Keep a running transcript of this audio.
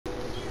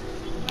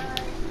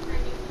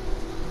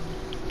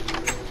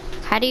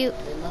How do you?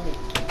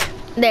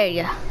 There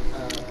you go.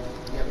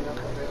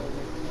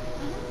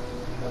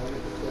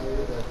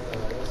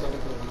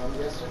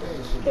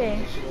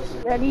 Okay,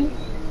 ready?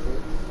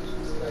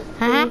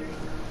 Huh?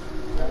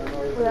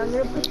 Wait, I'm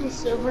gonna put your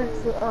server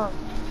to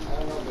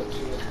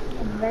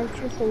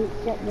adventure so you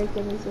can't break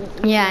anything.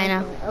 Yeah, I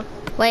know. Okay.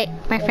 Wait,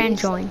 my Ready, friend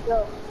set, joined.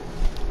 go.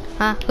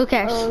 Huh? Who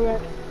cares? Oh,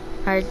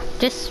 yeah. Or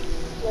just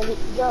Ready,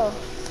 go.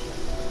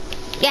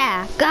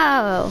 yeah,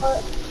 go.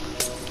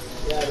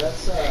 Yeah,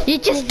 that's You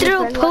just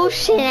threw a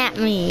potion at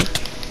me. I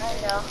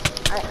know.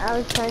 I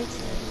was trying to.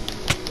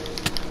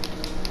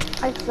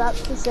 I forgot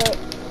to say it.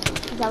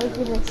 Cause I was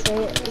gonna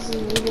say it if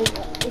you needed,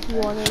 if you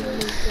wanted me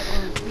to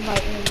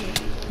invite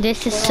him.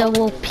 This is so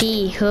OP.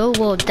 Who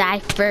will die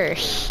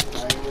first?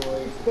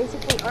 It's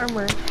basically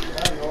armor.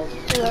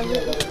 Whoever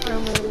is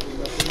armor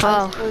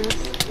Oh,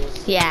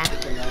 first. yeah.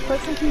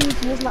 Person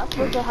PvP is not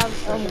supposed to have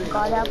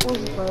god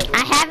apples, but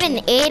I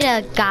haven't ate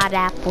a god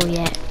apple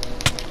yet.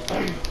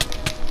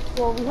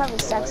 well, we have a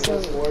stack, so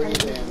we have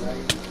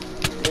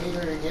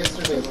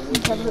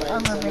the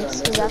armor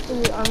breaks. Because after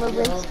the armor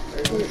breaks,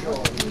 it will be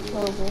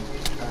horrible.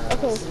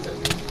 Okay,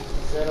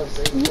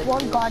 eat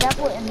one god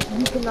apple, and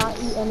you cannot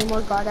eat any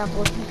more god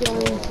apples. You can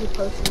only eat 2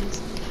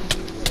 potions.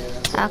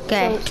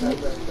 Okay. So eat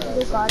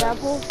the god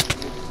apple.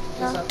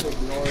 Now,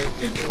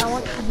 I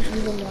want to be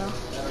even now.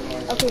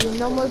 Okay,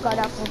 no more god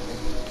apples.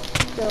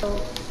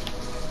 So.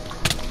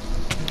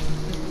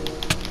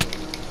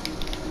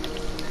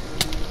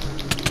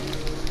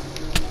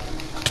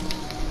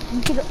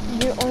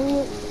 You're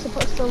only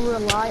supposed to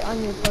rely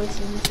on your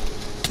potions.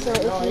 So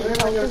if your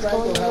health is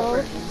going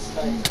low,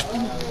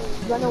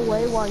 run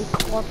away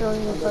while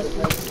throwing your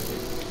potions.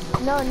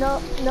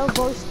 No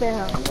voice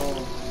spam.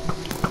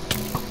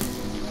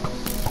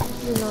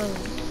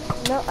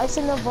 No, I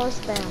said no voice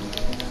spam.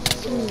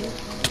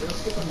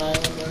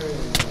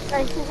 I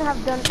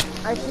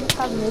think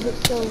I've made it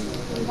so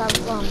we have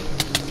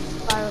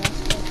fire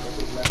aspect.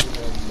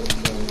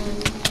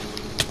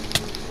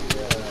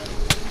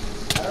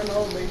 I don't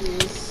know, maybe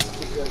it's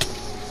because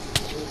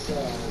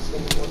it's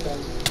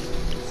important.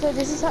 So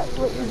this is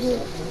what you do.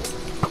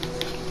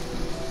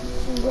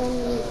 And then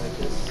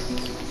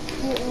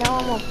now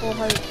I'm on full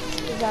heart.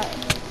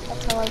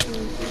 That's how I do it.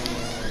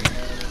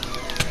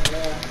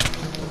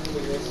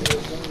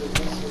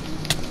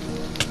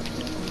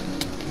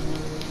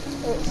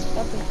 It's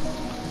okay.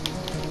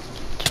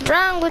 What's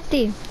wrong with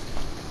you?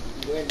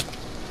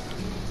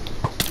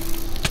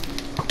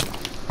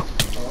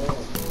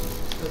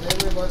 So then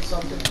we bought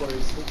something for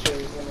his teacher.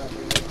 He's gonna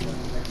bring it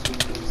next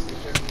week for his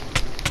teacher.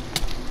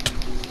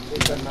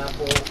 It's an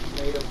apple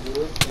made of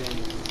wood and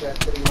it's got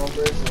 3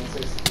 numbers and it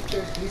says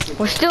teacher, please.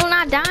 We're still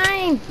not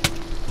dying.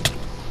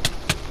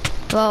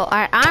 Well,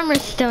 our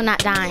armor's still not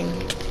dying.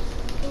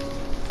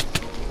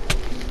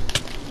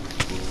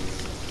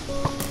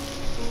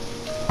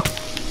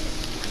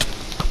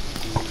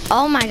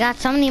 Oh my god,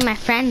 so many of my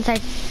friends are...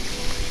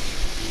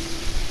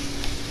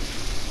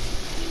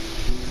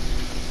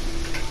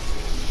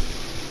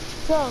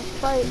 Go,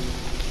 fight.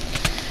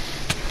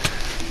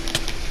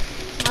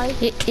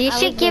 You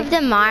should give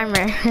them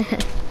armor.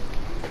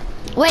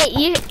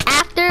 Wait,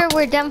 after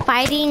we're done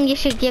fighting, you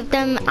should give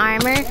them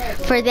armor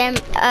for them,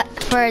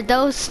 for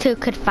those two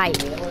could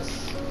fight.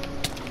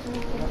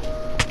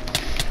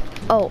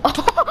 Oh,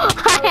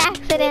 I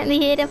accidentally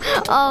hit him.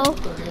 Oh.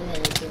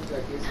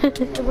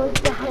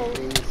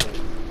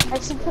 I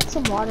should put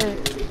some water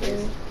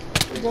in,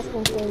 just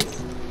in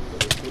case.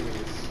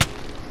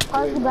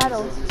 How's the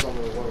battle?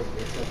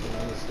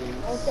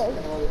 Okay,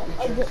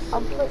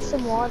 I'll put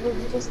some water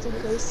just in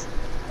case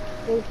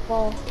they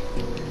fall.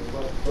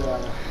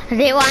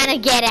 They want to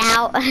get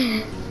out.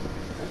 You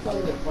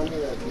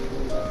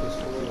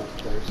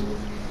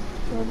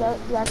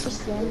have to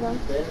stand them.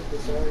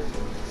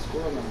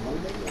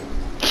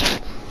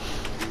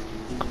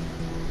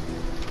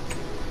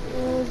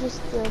 We'll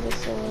just throw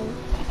this away.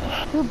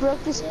 Who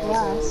broke this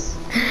glass?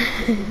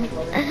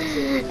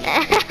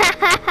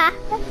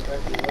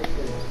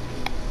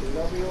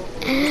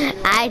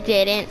 I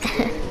didn't.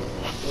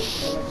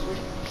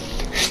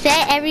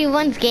 Set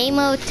everyone's game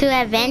mode to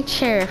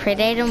adventure for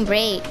they don't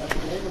break.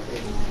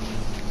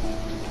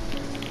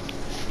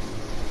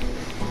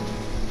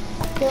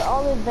 They're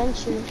all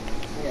adventure.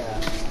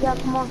 Yeah,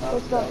 come on,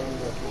 let's go.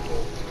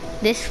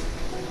 This.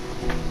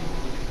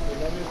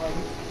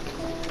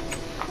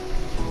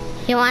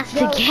 He wants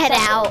to get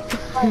out.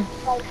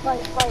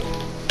 Fight.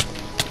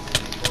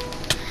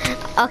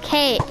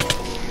 Okay.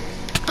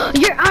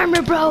 Your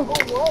armor broke. Oh,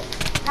 what?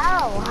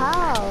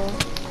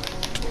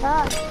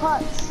 How?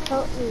 Pots,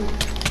 help me.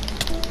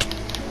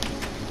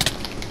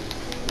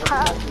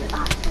 How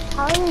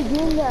are you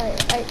doing that?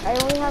 I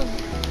only have...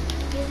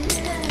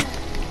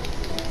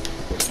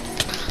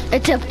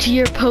 It's up to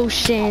your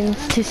potions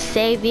to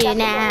save you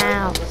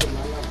now.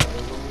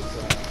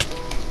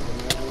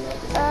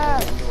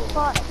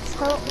 Pots,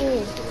 help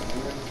me.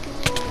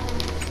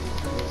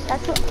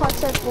 That's what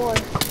pots are for.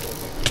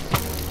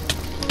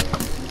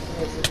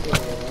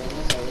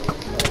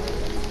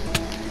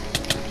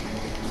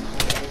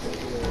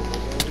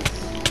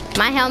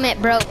 My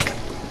helmet broke.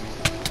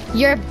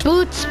 Your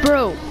boots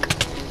broke.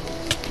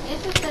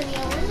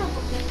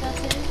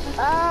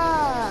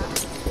 Ah.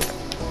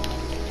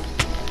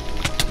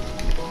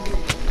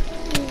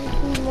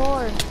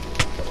 More.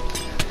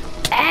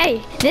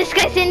 Hey, this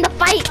guy's in the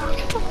fight.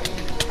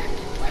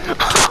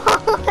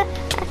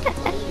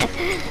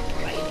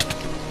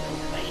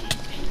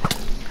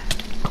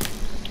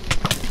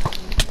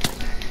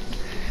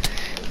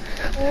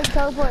 We'll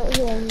teleport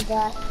him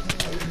back.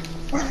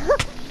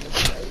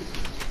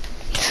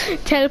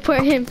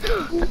 Teleport him.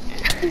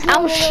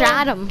 I'll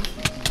shot him.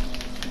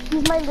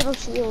 He's my little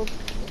shield.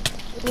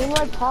 Give me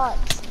my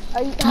pots.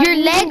 Your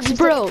legs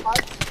broke.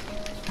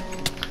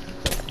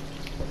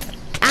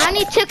 I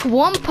only took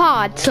one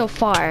pod so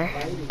far.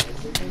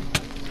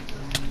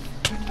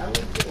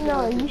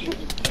 No, you should.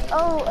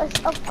 Oh,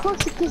 of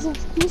course, because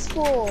it's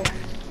peaceful.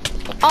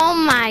 Oh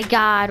my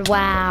god,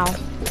 wow.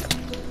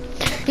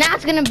 Now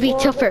it's gonna be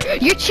tougher.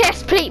 Your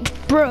chest plate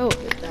broke.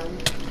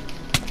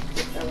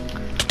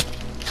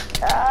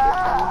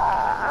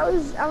 I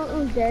was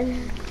dead.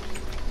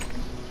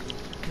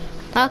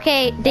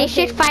 Okay, they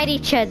should fight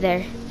each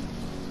other.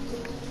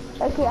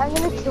 Okay, I'm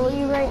gonna kill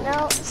you right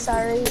now.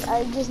 Sorry,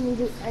 I need you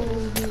to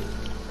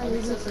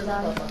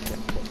die.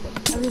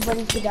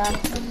 Everybody to die.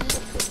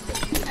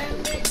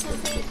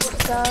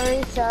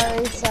 Sorry.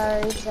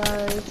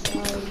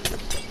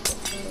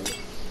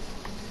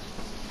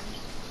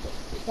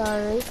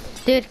 Sorry.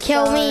 Dude,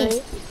 kill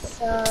me.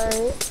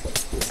 Sorry.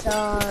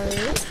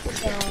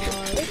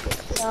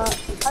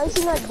 How is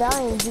he not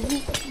dying? Did he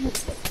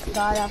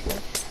God after?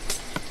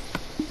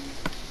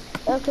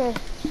 Okay.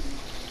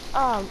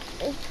 I'll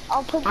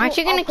put. Aren't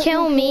you gonna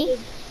kill me?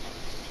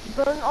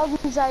 Burn all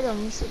these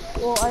items.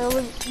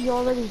 Well, you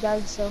already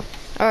died, so.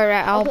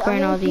 Alright, I'll Okay,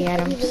 burn all the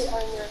items.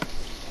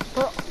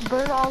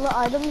 Burn all the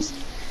items.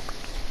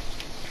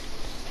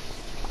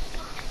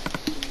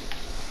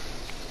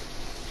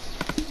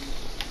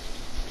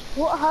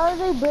 Well, how are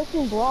they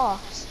breaking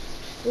blocks?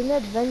 In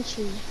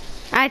adventure.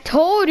 I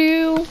told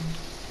you.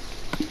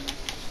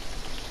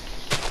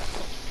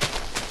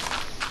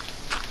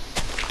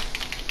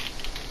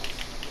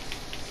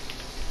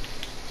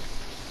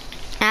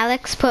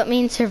 Alex put me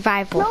in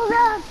survival. Kill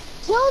them!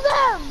 Kill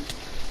them!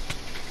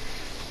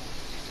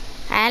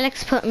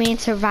 Alex put me in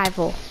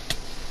survival.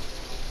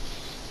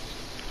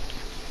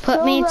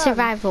 Put me in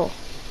survival.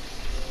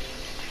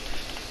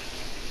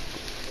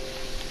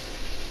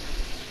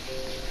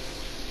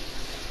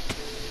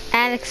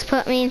 Alex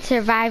put me in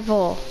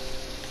survival.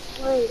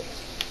 Wait.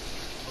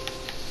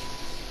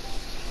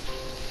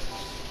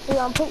 Wait,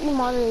 I'll put you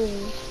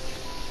moderating.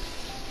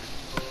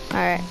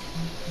 Alright.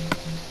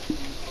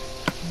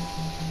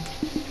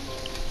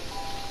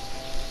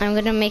 I'm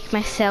gonna make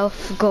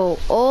myself go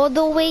all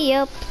the way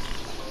up.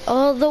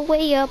 All the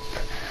way up.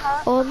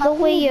 All the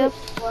way up.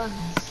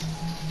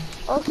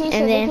 Okay, so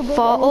and then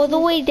fall all the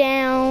way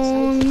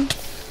down.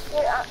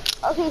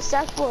 Okay,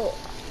 Sackboy.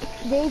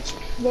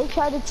 They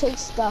try to take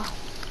stuff.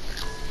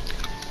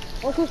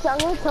 Okay, so I'm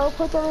gonna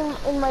teleport them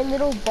in my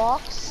little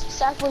box.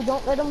 Sackboy,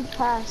 don't let them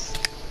pass.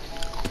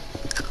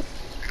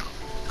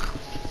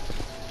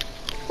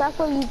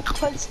 Sackboy, you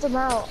punched them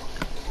out.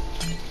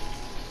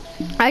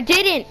 I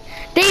didn't.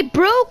 They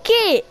broke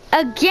it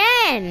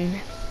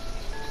again.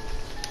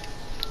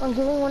 I'm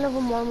giving one of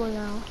them armor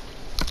now.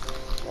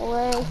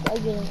 Wait, I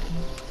did.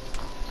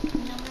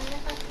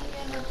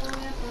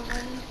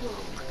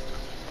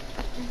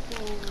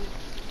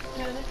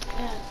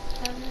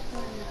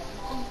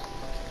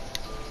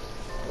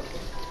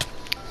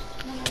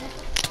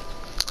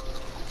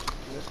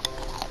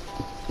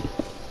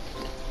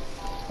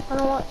 I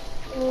don't want.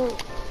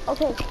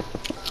 Okay.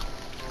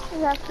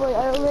 Exactly.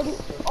 I already.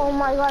 Oh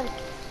my god.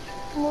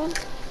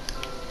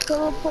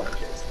 Teleport.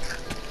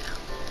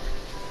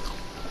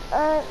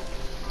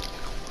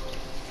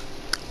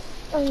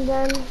 And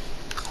then.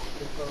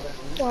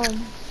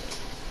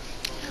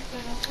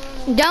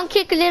 Don't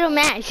kick little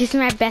Matt. She's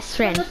my best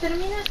friend.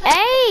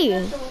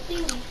 Hey.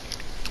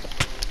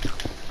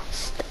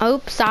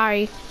 Oops,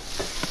 sorry.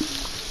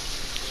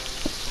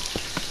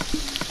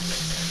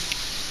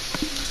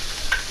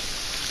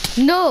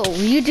 No,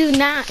 you do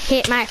not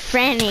hit my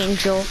friend,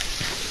 Angel.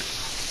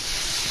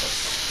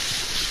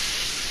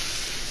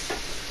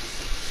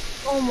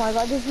 Oh my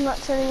god, this is not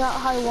turning out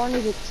how I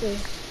wanted it to.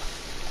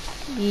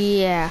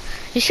 Yeah,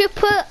 you should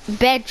put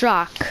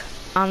bedrock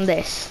on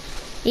this,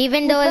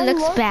 even though it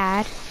looks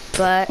bad.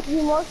 But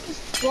the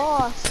most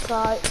boss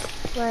guy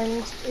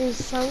friend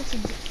is trying to.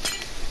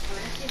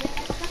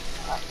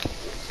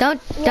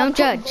 Don't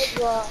judge.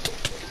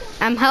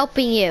 I'm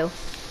helping you.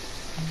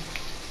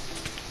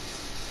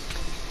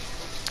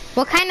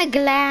 What kind of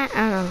glass? I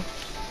don't know.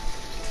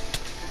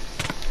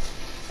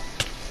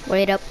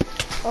 Wait up.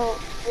 Oh,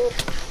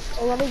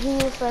 I gotta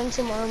give your friend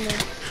some armor.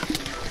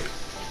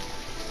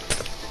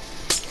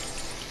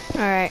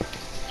 Alright.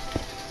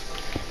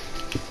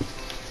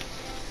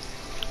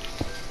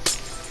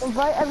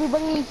 Invite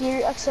everybody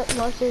here except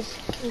Marcus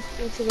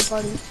into the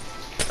party.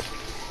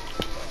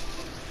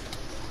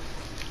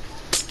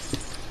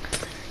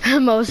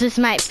 Moses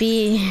might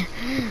be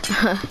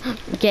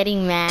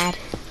getting mad.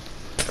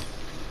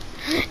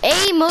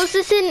 Hey,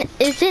 Moses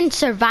is in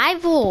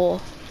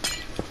survival.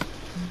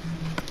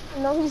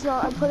 No, he's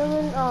not. I put him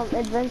in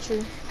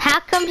adventure. How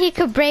come he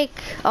could break?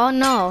 Oh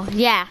no,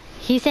 yeah,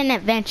 he's in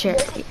adventure.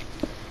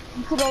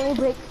 You could only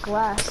break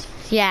glass.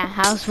 Yeah,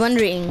 I was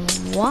wondering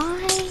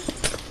why.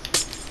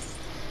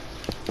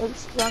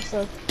 Oops, wrong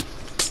stuff.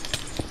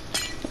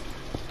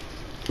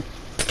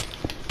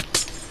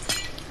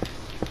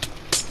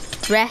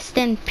 Rest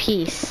in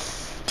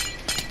peace.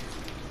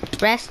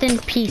 Rest in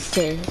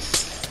pieces.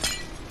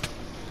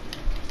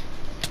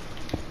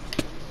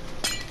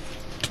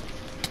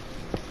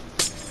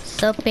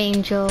 Sup,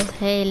 Angel?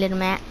 Hey, little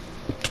Matt.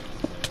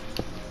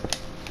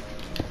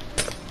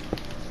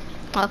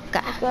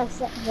 Okay. Let's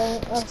Do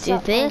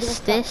stop. this,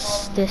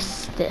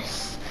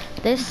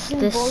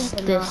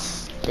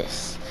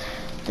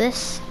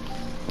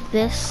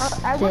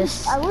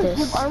 I would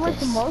give armor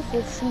to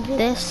Moses.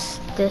 this.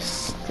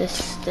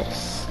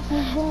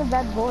 He's been a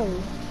bad boy.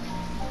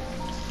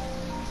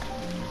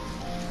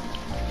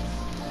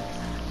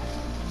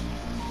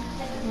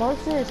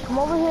 Moses, come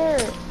over here.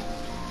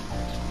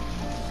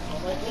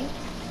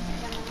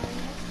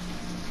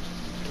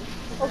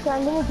 Okay,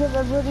 I'm gonna give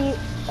everybody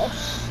a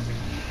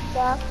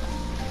stack.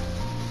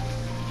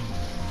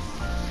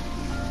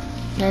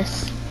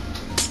 This.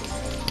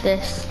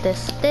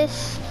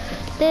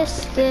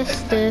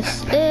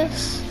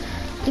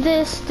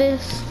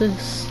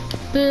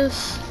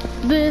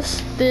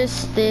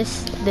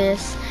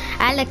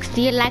 Alex,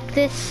 do you like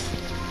this?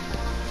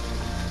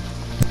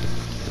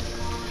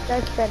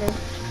 That's better.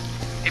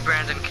 Hey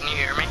Brandon, can you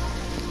hear me?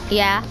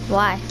 Yeah,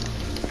 why?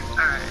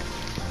 Alright.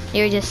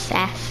 You're just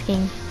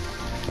asking.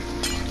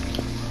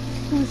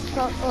 He's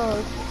got,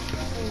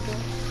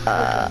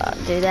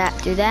 Do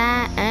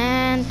that,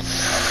 and...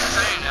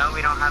 So you know,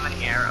 we don't have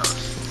any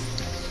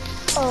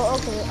arrows. oh,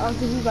 okay, I'll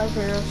give you guys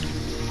arrows.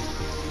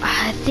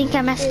 I think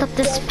I messed up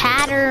this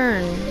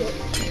pattern.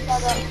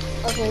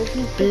 Okay, if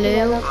you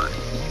Blue,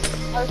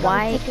 I'm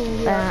white, picking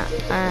you up.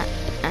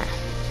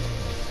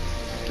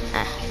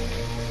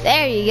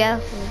 There you go.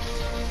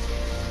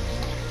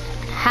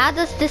 How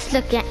does this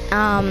look,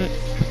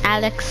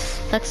 Alex?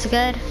 Looks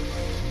good?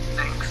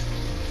 Thanks.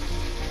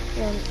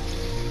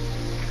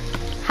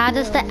 How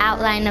does the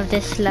outline of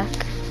this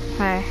look?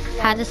 Or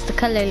how does the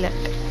color look?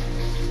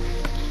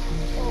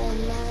 Oh,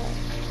 no.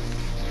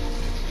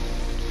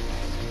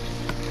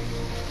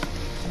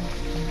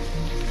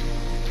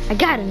 I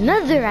got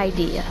another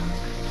idea.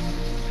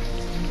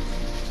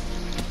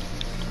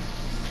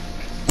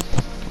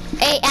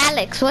 Hey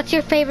Alex, what's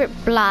your favorite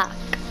block?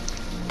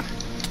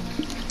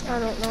 I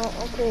don't know.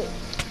 Okay.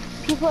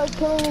 People are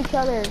killing each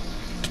other.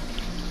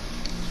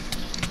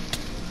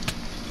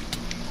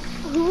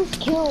 Who's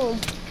killed?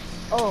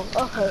 Oh,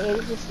 okay.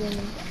 It's just him.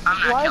 I'm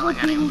not Why killing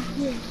would anyone.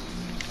 you?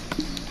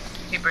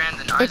 Hey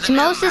Brandon, are It's the new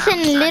Moses and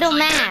maps Little actually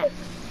Matt.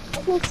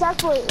 Okay,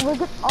 exactly. We're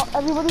good.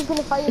 Everybody's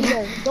gonna fight in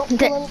there. Don't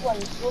kill anyone.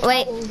 We're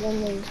Wait. fighting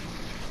in there.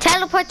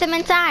 Teleport them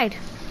inside.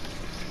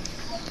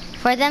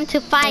 For them to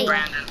good? fight.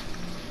 Brandon,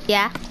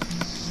 Yeah.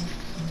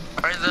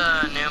 are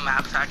the new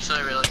maps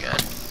actually really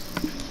good?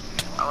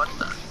 Oh, what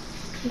the?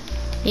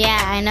 Yeah,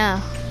 I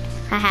know.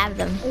 I have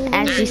them,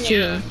 as They're you see.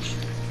 huge.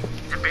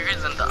 They're bigger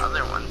than the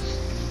other ones.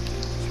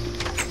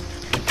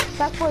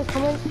 Sackboy,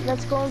 come in.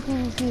 Let's go in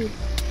PvP.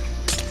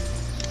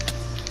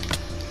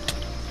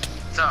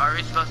 So are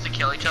we supposed to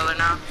kill each other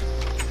now?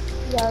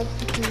 Yeah, let's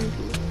do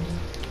PvP.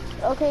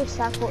 Okay,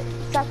 Sackboy.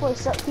 Sackboy,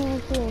 start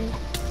PvP.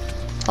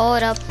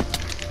 Hold up.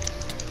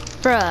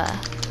 Bruh.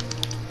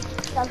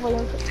 Sackboy,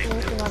 you're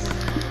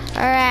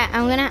Alright,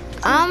 I'm gonna...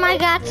 Oh my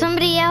god,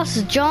 somebody else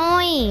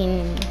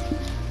joined.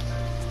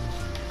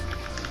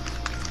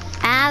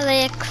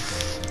 Alex.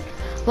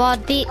 Well,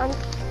 the...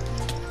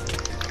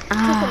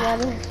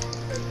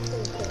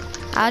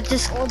 I'll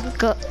just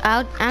go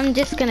out. I'm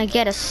just gonna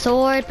get a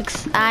sword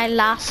because I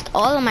lost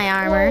all of my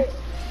armor.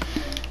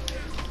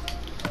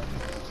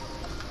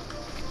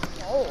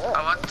 Oh,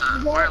 what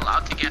the? We're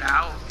allowed to get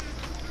out.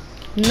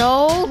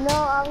 No. No,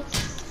 I was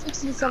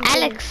 60 something.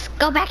 Alex,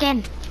 go back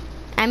in.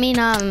 I mean,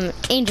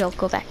 Angel,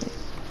 go back in.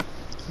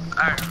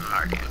 Alright, I'm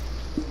already in.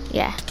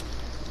 Yeah.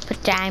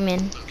 Put time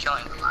in. I'm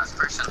killing the last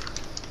person.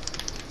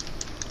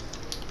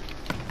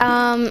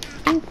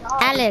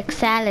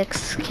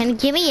 Alex, can you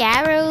give me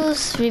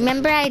arrows?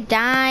 Remember I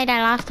died,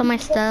 I lost all my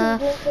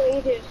stuff.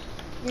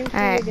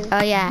 Alright,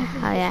 oh yeah,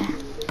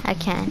 I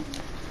can.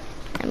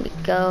 Let me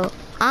go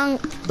on,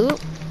 oop.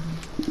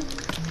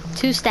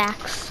 2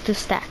 stacks.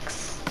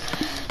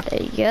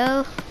 There you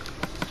go.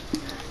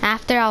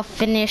 After I'll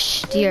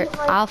finish your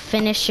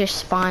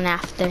spawn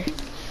after.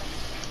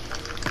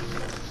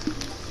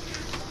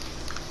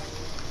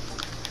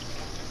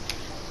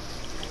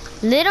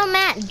 Little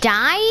Matt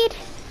died?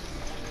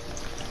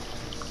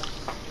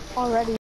 Already.